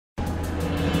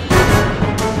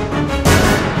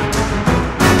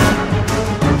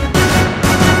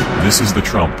This is the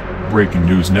Trump Breaking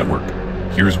News Network.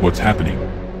 Here's what's happening.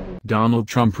 Donald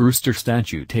Trump rooster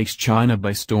statue takes China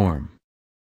by storm.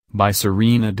 By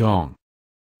Serena Dong.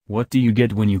 What do you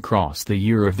get when you cross the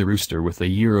year of the rooster with the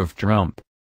year of Trump?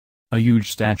 A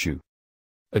huge statue.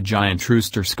 A giant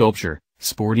rooster sculpture,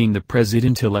 sporting the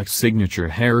president-elect's signature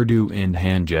hairdo and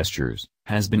hand gestures,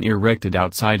 has been erected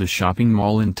outside a shopping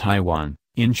mall in Taiyuan,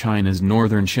 in China's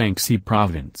northern Shanxi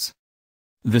Province.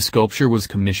 The sculpture was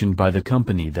commissioned by the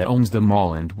company that owns the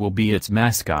mall and will be its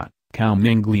mascot, Cao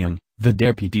Mingliang, the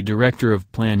deputy director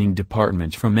of planning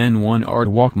department from N1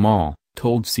 ArtWalk Mall,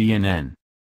 told CNN.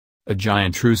 A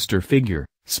giant rooster figure,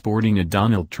 sporting a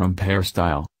Donald Trump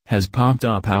hairstyle, has popped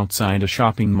up outside a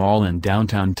shopping mall in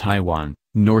downtown Taiyuan,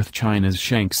 North China's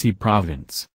Shanxi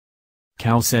Province.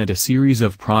 Cao said a series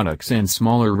of products and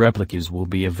smaller replicas will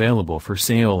be available for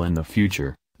sale in the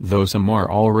future, though some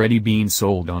are already being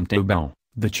sold on Taobao,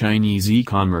 the Chinese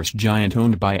e-commerce giant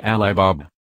owned by Alibaba.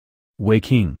 Wei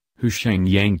King, whose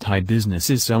Shenyang Thai business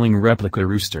is selling replica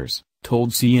roosters, told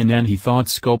CNN he thought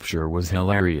sculpture was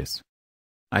hilarious.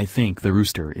 "I think the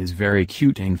rooster is very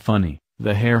cute and funny,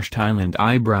 the hairstyle and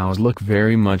eyebrows look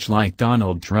very much like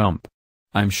Donald Trump.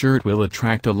 I'm sure it will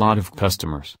attract a lot of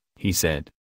customers," he said.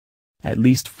 At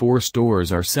least 4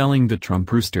 stores are selling the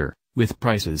Trump rooster, with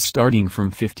prices starting from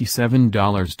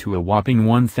 $57 to a whopping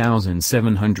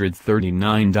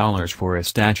 $1,739 for a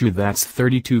statue that's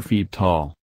 32 feet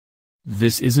tall.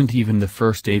 This isn't even the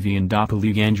first avian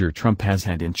doppelganger Trump has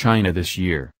had in China this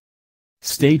year.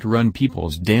 State-run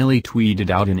People's Daily tweeted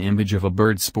out an image of a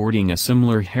bird sporting a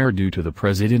similar hairdo to the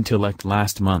president-elect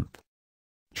last month.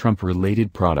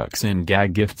 Trump-related products and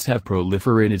gag gifts have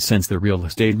proliferated since the real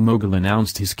estate mogul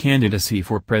announced his candidacy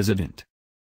for president.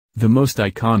 The most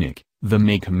iconic, the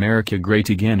Make America Great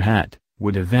Again hat,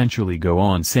 would eventually go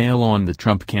on sale on the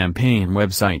Trump campaign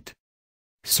website.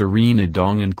 Serena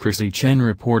Dong and Chrissy Chen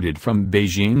reported from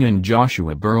Beijing and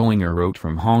Joshua Berlinger wrote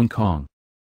from Hong Kong.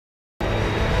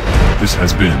 This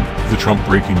has been the Trump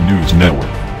Breaking News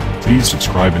Network. Please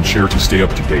subscribe and share to stay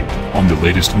up to date on the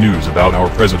latest news about our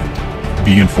president.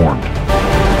 Be informed.